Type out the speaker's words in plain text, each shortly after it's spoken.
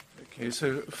Okay,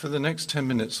 so for the next 10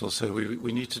 minutes or so,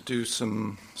 we need to do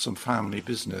some family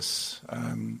business.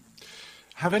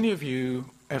 Have any of you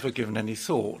ever given any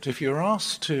thought, if you're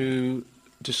asked to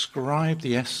describe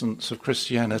the essence of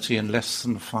Christianity in less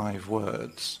than 5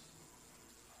 words,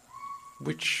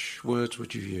 which words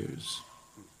would you use?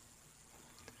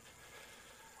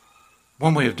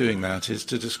 One way of doing that is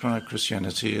to describe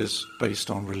Christianity as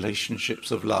based on relationships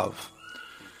of love.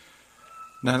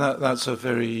 Now that's a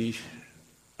very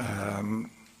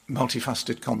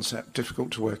multifaceted concept,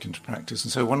 difficult to work into practice.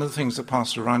 And so one of the things that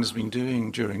Pastor Ryan has been doing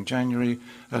during January,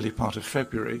 early part of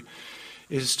February,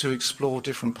 is to explore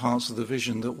different parts of the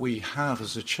vision that we have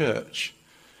as a church,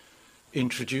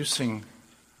 introducing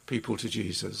people to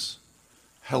Jesus,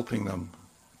 helping them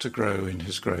to grow in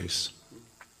his grace.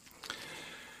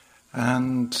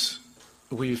 And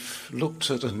we've looked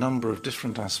at a number of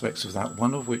different aspects of that,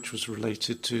 one of which was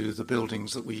related to the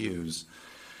buildings that we use.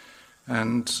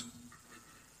 And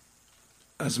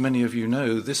as many of you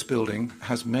know, this building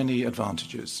has many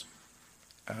advantages.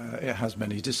 It has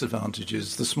many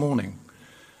disadvantages. This morning,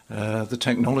 the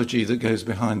technology that goes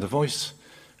behind the voice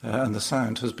and the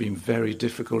sound has been very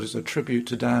difficult. It's a tribute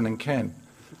to Dan and Ken,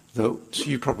 though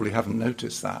you probably haven't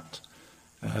noticed that.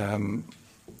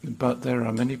 But there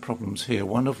are many problems here,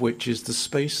 one of which is the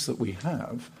space that we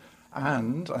have.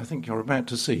 And I think you're about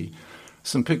to see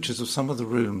some pictures of some of the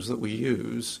rooms that we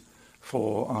use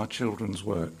for our children's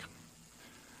work.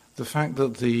 The fact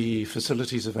that the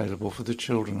facilities available for the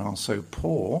children are so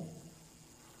poor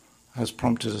has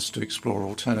prompted us to explore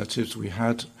alternatives. We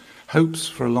had hopes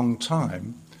for a long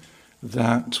time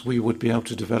that we would be able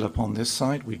to develop on this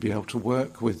site. We'd be able to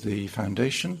work with the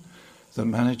foundation that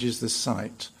manages this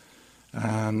site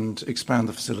and expand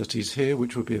the facilities here,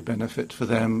 which would be a benefit for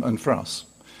them and for us.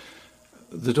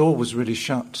 The door was really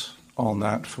shut on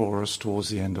that for us towards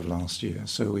the end of last year,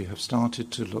 so we have started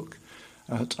to look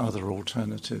at other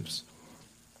alternatives.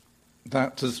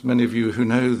 That, as many of you who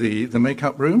know, the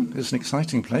makeup room is an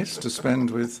exciting place to spend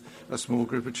with a small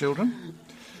group of children.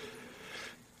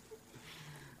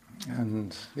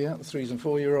 And the 3 and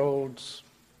 4-year-olds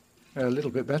are a little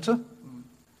bit better.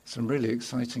 Some really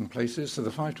exciting places. So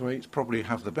the 5 to 8 probably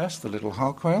have the best, the little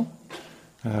Harquail,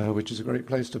 which is a great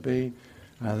place to be.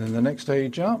 And then the next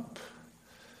age up,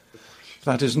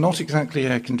 that is not exactly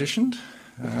air-conditioned,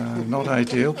 not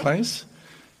ideal place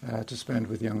to spend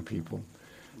with young people.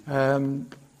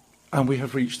 And we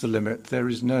have reached the limit. There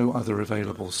is no other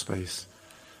available space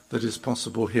that is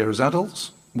possible here. As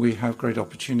adults, we have great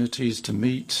opportunities to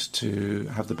meet, to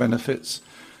have the benefits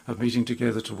of meeting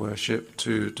together, to worship,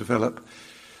 to develop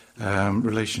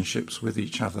relationships with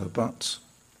each other. But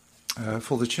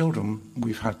for the children,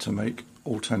 we've had to make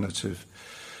alternative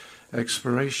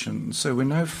exploration. So we're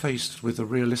now faced with a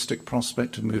realistic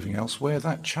prospect of moving elsewhere.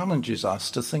 That challenges us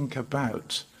to think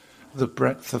about the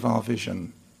breadth of our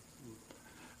vision.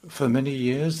 For many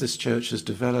years, this church has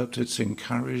developed, it's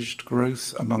encouraged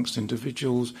growth amongst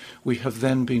individuals. We have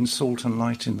then been salt and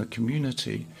light in the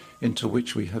community into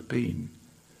which we have been.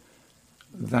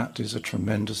 That is a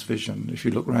tremendous vision. If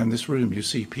you look around this room, you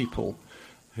see people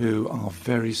who are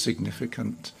very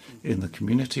significant in the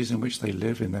communities in which they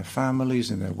live, in their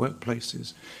families, in their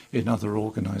workplaces, in other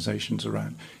organizations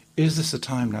around. Is this a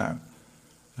time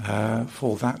now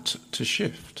for that to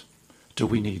shift? Do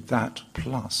we need that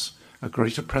plus a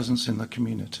greater presence in the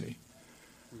community?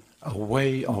 A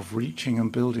way of reaching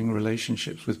and building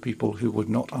relationships with people who would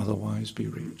not otherwise be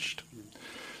reached.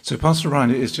 So Pastor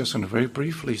Ryan is just going to very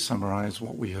briefly summarize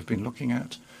what we have been looking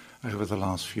at over the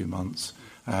last few months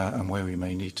and where we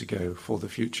may need to go for the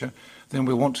future. Then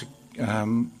we'll want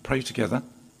to pray together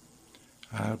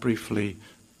briefly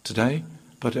today,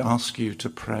 but ask you to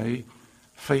pray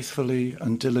faithfully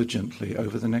and diligently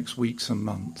over the next weeks and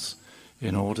months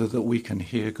in order that we can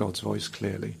hear God's voice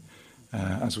clearly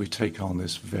as we take on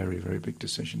this very, very big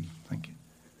decision. Thank you.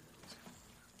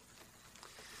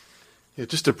 Yeah,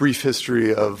 just a brief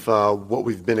history of what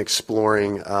we've been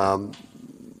exploring.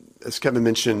 As Kevin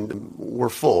mentioned, we're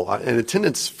full. And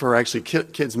attendance for actually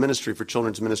kids ministry, for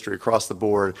children's ministry across the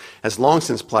board, has long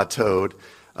since plateaued.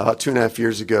 2.5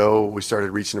 years ago, we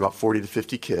started reaching about 40 to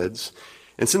 50 kids.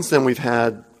 And since then, we've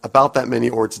had about that many,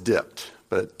 or it's dipped.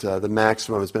 But the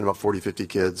maximum has been about 40, 50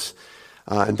 kids.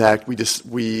 In fact,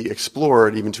 we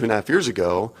explored, even 2.5 years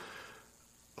ago,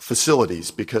 facilities,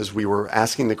 because we were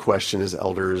asking the question as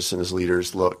elders and as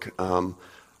leaders, look,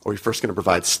 are we first going to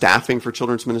provide staffing for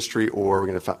children's ministry, or are we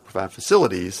going to provide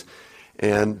facilities?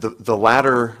 And the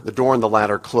door on the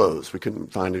ladder closed. We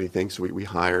couldn't find anything, so we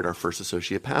hired our first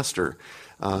associate pastor,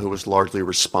 who was largely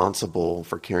responsible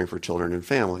for caring for children and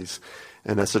families.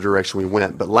 And that's the direction we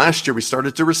went. But last year we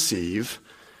started to receive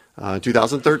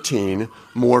 2013,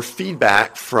 more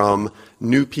feedback from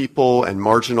new people and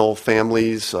marginal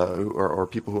families or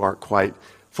people who aren't quite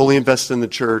fully invested in the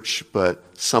church, but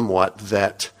somewhat,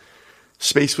 that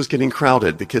space was getting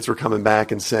crowded. The kids were coming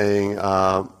back and saying,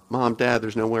 Mom, Dad,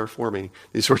 there's nowhere for me,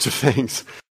 these sorts of things.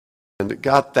 And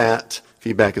got that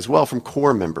feedback as well from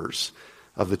core members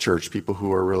of the church, people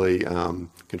who are really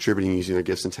contributing, using their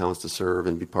gifts and talents to serve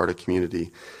and be part of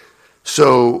community.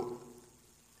 So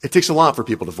it takes a lot for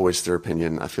people to voice their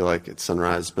opinion, I feel like, at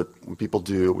Sunrise, but when people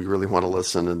do, we really want to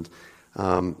listen. And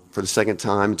for the second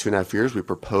time in 2.5 years, we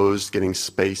proposed getting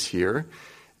space here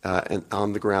and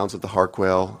on the grounds of the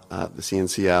Harquail, the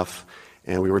CNCF,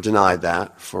 and we were denied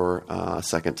that for a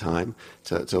second time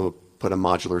to put a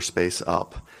modular space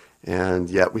up. And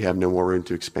yet we have no more room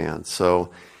to expand. So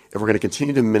if we're going to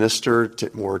continue to minister to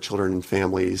more children and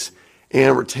families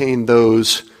and retain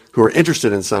those who are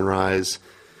interested in Sunrise,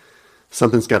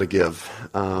 something's got to give.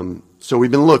 So we've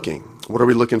been looking. What are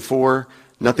we looking for?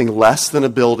 Nothing less than a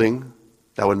building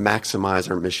that would maximize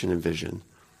our mission and vision,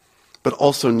 but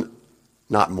also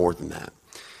not more than that.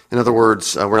 In other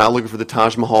words, we're not looking for the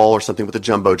Taj Mahal or something with a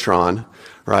jumbotron,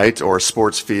 right? Or a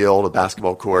sports field, a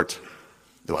basketball court.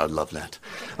 Though I'd love that.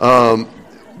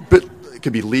 But it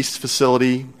could be leased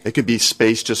facility. It could be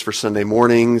space just for Sunday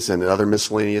mornings and at other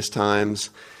miscellaneous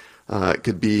times. It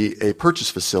could be a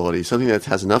purchase facility, something that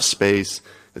has enough space,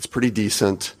 that's pretty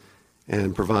decent,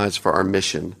 and provides for our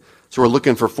mission. So we're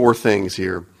looking for 4 things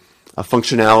here. A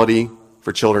functionality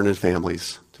for children and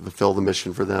families to fulfill the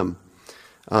mission for them.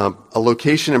 A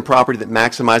location and property that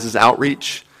maximizes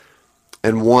outreach,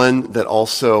 and one that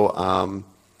also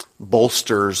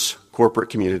bolsters corporate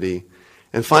community.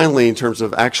 And finally, in terms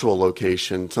of actual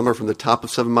location, somewhere from the top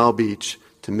of 7 Mile Beach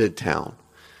to Midtown.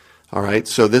 All right,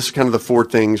 so this is kind of the 4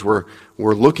 things we're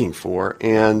looking for,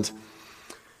 and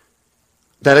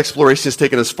that exploration has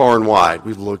taken us far and wide.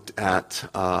 We've looked at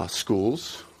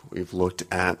schools, we've looked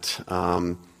at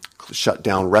shut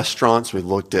down restaurants, we've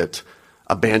looked at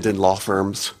abandoned law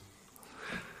firms.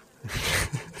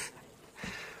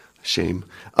 Shame.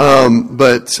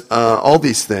 But all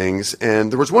these things,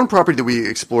 and there was one property that we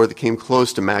explored that came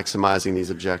close to maximizing these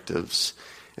objectives,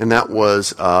 and that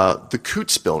was the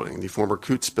Coots building, the former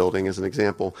Coots building as an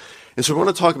example. And so we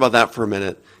want to talk about that for a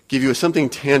minute, give you something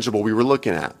tangible we were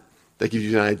looking at that gives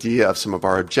you an idea of some of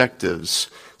our objectives,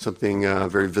 something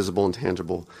very visible and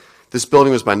tangible. This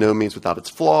building was by no means without its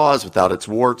flaws, without its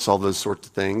warts, all those sorts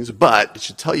of things, but it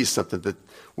should tell you something that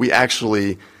we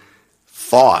actually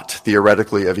thought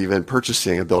theoretically of even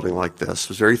purchasing a building like this. It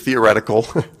was very theoretical,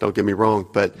 don't get me wrong,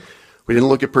 but we didn't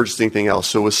look at purchasing anything else.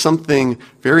 So it was something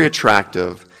very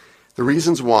attractive. The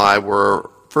reasons why were,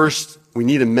 first, we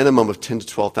need a minimum of 10 to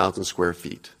 12,000 square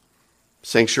feet.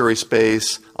 Sanctuary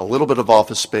space, a little bit of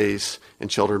office space, and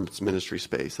children's ministry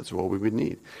space. That's what we would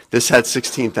need. This had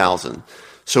 16,000.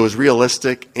 So it was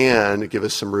realistic and give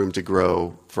us some room to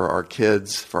grow for our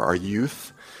kids, for our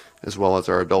youth, as well as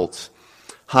our adults.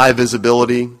 High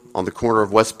visibility on the corner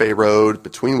of West Bay Road,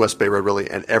 between West Bay Road really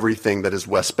and everything that is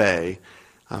West Bay,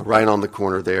 right on the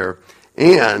corner there,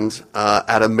 and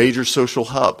at a major social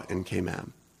hub in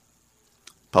Cayman,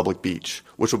 Public Beach,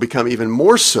 which will become even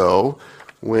more so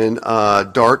when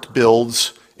DART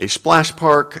builds a splash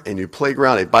park, a new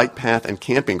playground, a bike path, and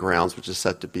camping grounds, which is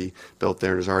set to be built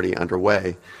there and is already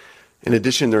underway. In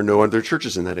addition, there are no other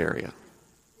churches in that area.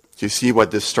 So you see what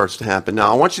this starts to happen.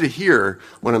 Now, I want you to hear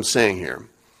what I'm saying here.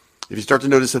 If you start to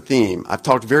notice a theme, I've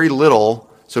talked very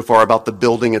little so far about the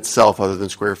building itself other than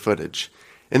square footage.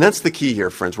 And that's the key here,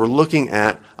 friends. We're looking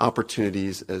at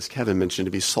opportunities, as Kevin mentioned,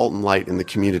 to be salt and light in the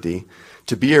community,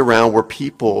 to be around where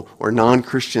people or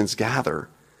non-Christians gather,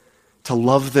 to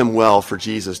love them well for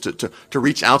Jesus, to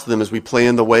reach out to them as we play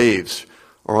in the waves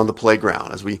or on the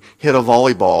playground, as we hit a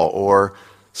volleyball or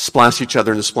splash each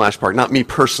other in the splash park. Not me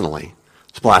personally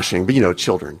splashing, but,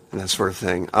 children and that sort of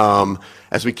thing.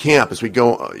 As we camp, as we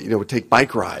go, we take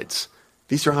bike rides.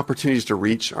 These are opportunities to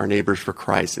reach our neighbors for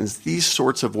Christ. And it's these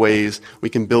sorts of ways we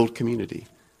can build community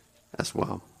as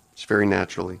well. It's very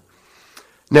naturally.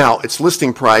 Now, its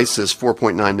listing price is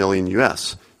 $4.9 million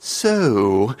US.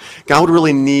 So God would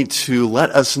really need to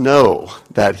let us know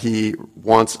that he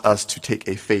wants us to take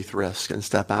a faith risk and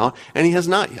step out, and he has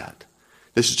not yet.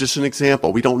 This is just an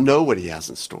example. We don't know what he has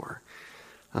in store.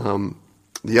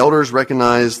 The elders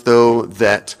recognize, though,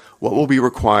 that what will be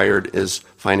required is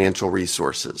financial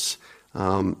resources.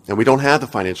 And we don't have the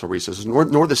financial resources,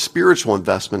 nor the spiritual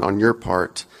investment on your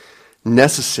part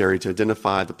necessary to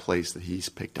identify the place that he's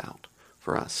picked out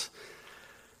for us.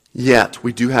 Yet,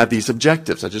 we do have these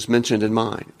objectives I just mentioned in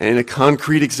mind, and a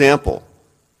concrete example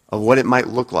of what it might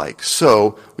look like.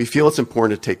 So, we feel it's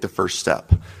important to take the first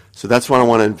step. So that's what I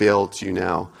want to unveil to you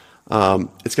now.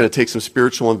 It's going to take some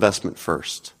spiritual investment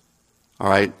first. All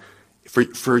right?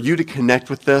 For you to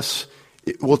connect with this,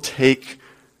 it will take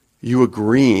you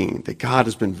agreeing that God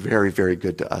has been very, very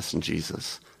good to us in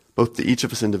Jesus, both to each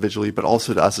of us individually, but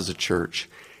also to us as a church.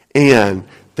 And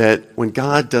that when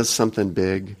God does something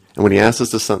big, and when he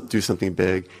asks us to do something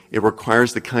big, it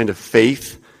requires the kind of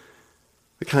faith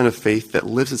that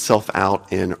lives itself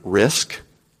out in risk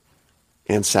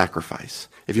and sacrifice.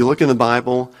 If you look in the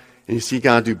Bible and you see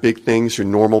God do big things through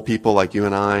normal people like you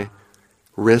and I,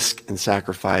 risk and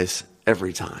sacrifice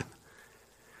every time.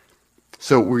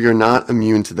 So we are not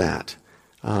immune to that.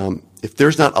 If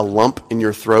there's not a lump in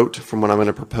your throat from what I'm going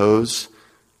to propose,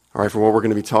 all right, from what we're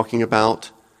going to be talking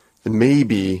about, then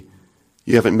maybe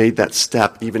you haven't made that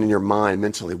step even in your mind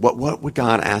mentally. What would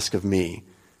God ask of me?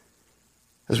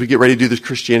 As we get ready to do this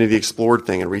Christianity Explored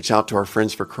thing and reach out to our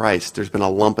friends for Christ, there's been a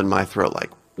lump in my throat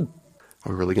like,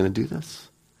 are we really going to do this?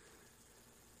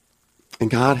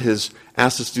 And God has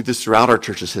asked us to do this throughout our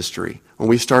church's history. When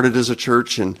we started as a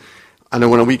church, and I know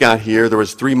when we got here, there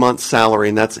was 3 months salary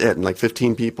and that's it, and like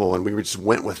 15 people, and we just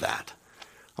went with that.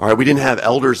 All right, we didn't have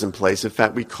elders in place. In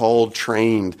fact, we called,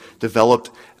 trained,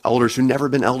 developed elders who'd never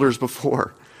been elders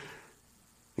before.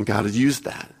 And God had used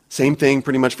that. Same thing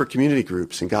pretty much for community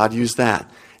groups, and God used that.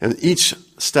 And each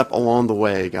step along the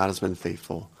way, God has been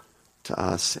faithful to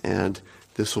us, and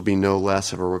this will be no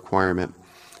less of a requirement.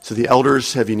 So the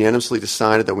elders have unanimously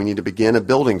decided that we need to begin a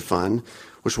building fund,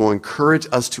 which will encourage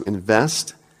us to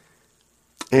invest,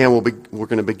 and we're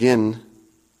going to begin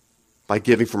by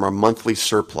giving from our monthly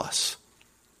surplus.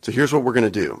 So here's what we're going to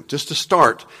do. Just to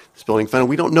start this building fund,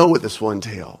 we don't know what this will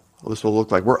entail, what this will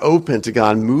look like. We're open to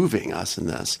God moving us in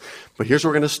this. But here's where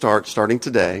we're going to start, starting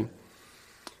today.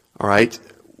 All right?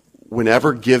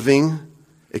 Whenever giving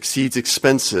exceeds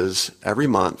expenses every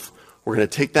month, we're going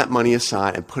to take that money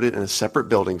aside and put it in a separate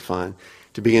building fund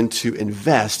to begin to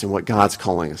invest in what God's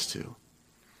calling us to.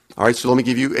 All right, so let me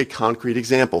give you a concrete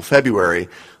example. February,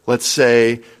 let's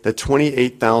say that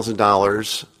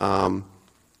 $28,000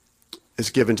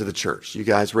 is given to the church. You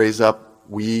guys raise up,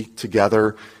 we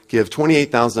together give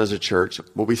 $28,000 as a church,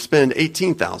 but we spend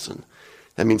 $18,000.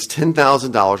 That means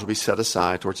 $10,000 will be set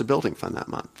aside towards a building fund that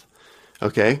month.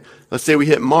 Okay, let's say we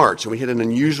hit March and we hit an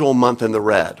unusual month in the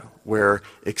red where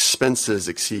expenses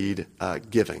exceed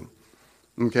giving.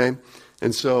 Okay,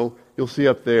 and so you'll see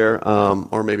up there,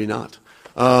 or maybe not.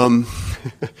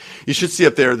 You should see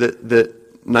up there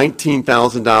that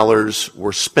 $19,000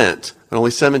 were spent, but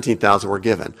only $17,000 were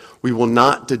given. We will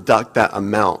not deduct that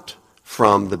amount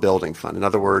from the building fund. In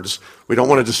other words, we don't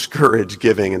want to discourage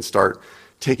giving and start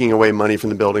taking away money from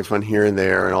the building fund here and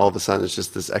there, and all of a sudden it's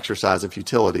just this exercise in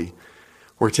futility.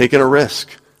 We're taking a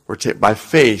risk. By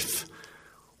faith,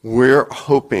 we're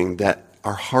hoping that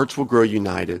our hearts will grow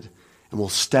united and we'll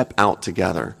step out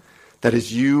together. That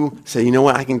as you say, you know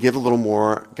what, I can give a little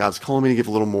more. God's calling me to give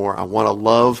a little more. I want to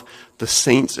love the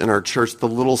saints in our church, the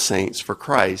little saints for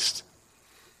Christ,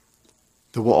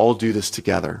 that we'll all do this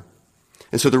together.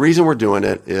 And so the reason we're doing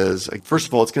it is, first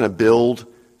of all, it's going to build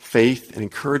faith and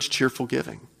encourage cheerful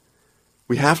giving.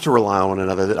 We have to rely on one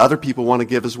another, that other people want to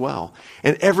give as well.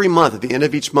 And every month, at the end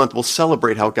of each month, we'll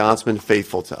celebrate how God's been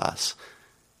faithful to us.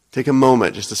 Take a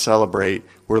moment just to celebrate.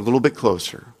 We're a little bit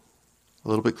closer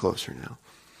now.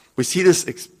 We see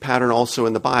this pattern also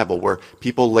in the Bible where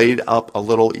people laid up a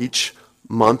little each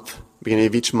month, beginning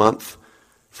of each month,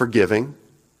 for giving,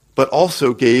 but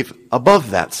also gave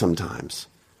above that sometimes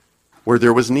where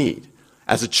there was need.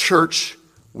 As a church,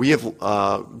 we have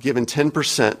given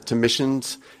 10% to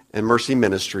missions and mercy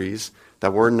ministries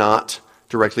that we're not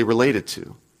directly related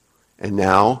to. And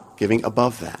now giving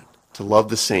above that to love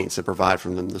the saints and provide for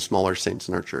them, the smaller saints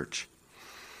in our church.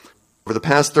 Over the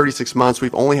past 36 months,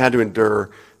 we've only had to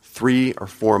endure 3 or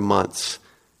 4 months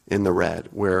in the red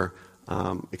where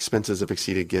expenses have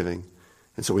exceeded giving.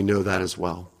 And so we know that as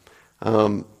well.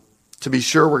 To be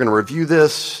sure, we're going to review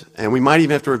this, and we might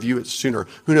even have to review it sooner.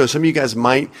 Who knows? Some of you guys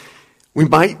might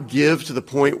give to the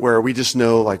point where we just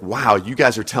know, like, wow, you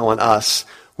guys are telling us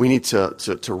we need to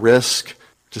risk,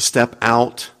 to step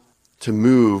out, to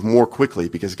move more quickly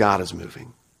because God is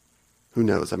moving. Who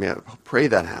knows? I mean, I pray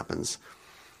that happens.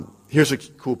 Here's a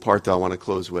cool part that I want to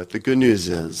close with. The good news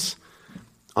is,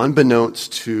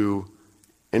 unbeknownst to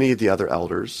any of the other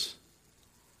elders,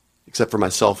 except for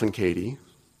myself and Katie,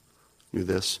 knew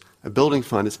this, a building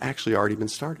fund has actually already been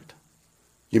started.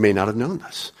 You may not have known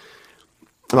this.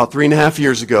 About 3.5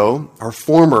 years ago, our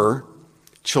former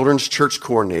children's church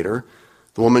coordinator,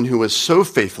 the woman who was so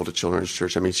faithful to children's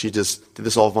church, I mean, she just did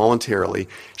this all voluntarily,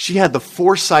 she had the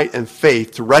foresight and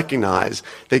faith to recognize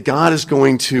that God is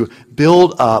going to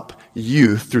build up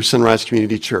youth through Sunrise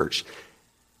Community Church.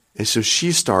 And so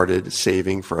she started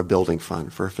saving for a building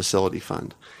fund, for a facility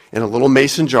fund. In a little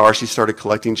mason jar, she started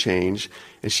collecting change,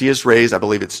 and she has raised, I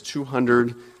believe it's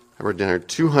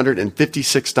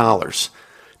 $256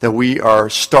 that we are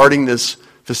starting this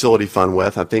facility fund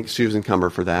with. I thank Susan Cumber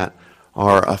for that,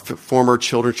 our former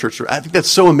children's church. I think that's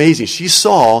so amazing. She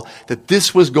saw that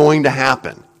this was going to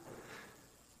happen.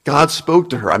 God spoke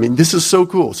to her. I mean, this is so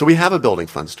cool. So we have a building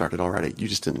fund started already. You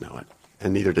just didn't know it,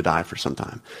 and neither did I for some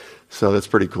time. So that's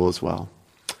pretty cool as well.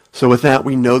 So with that,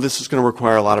 we know this is going to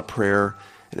require a lot of prayer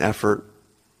and effort.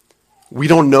 We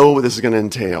don't know what this is going to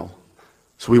entail,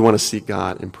 so we want to seek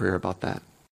God in prayer about that.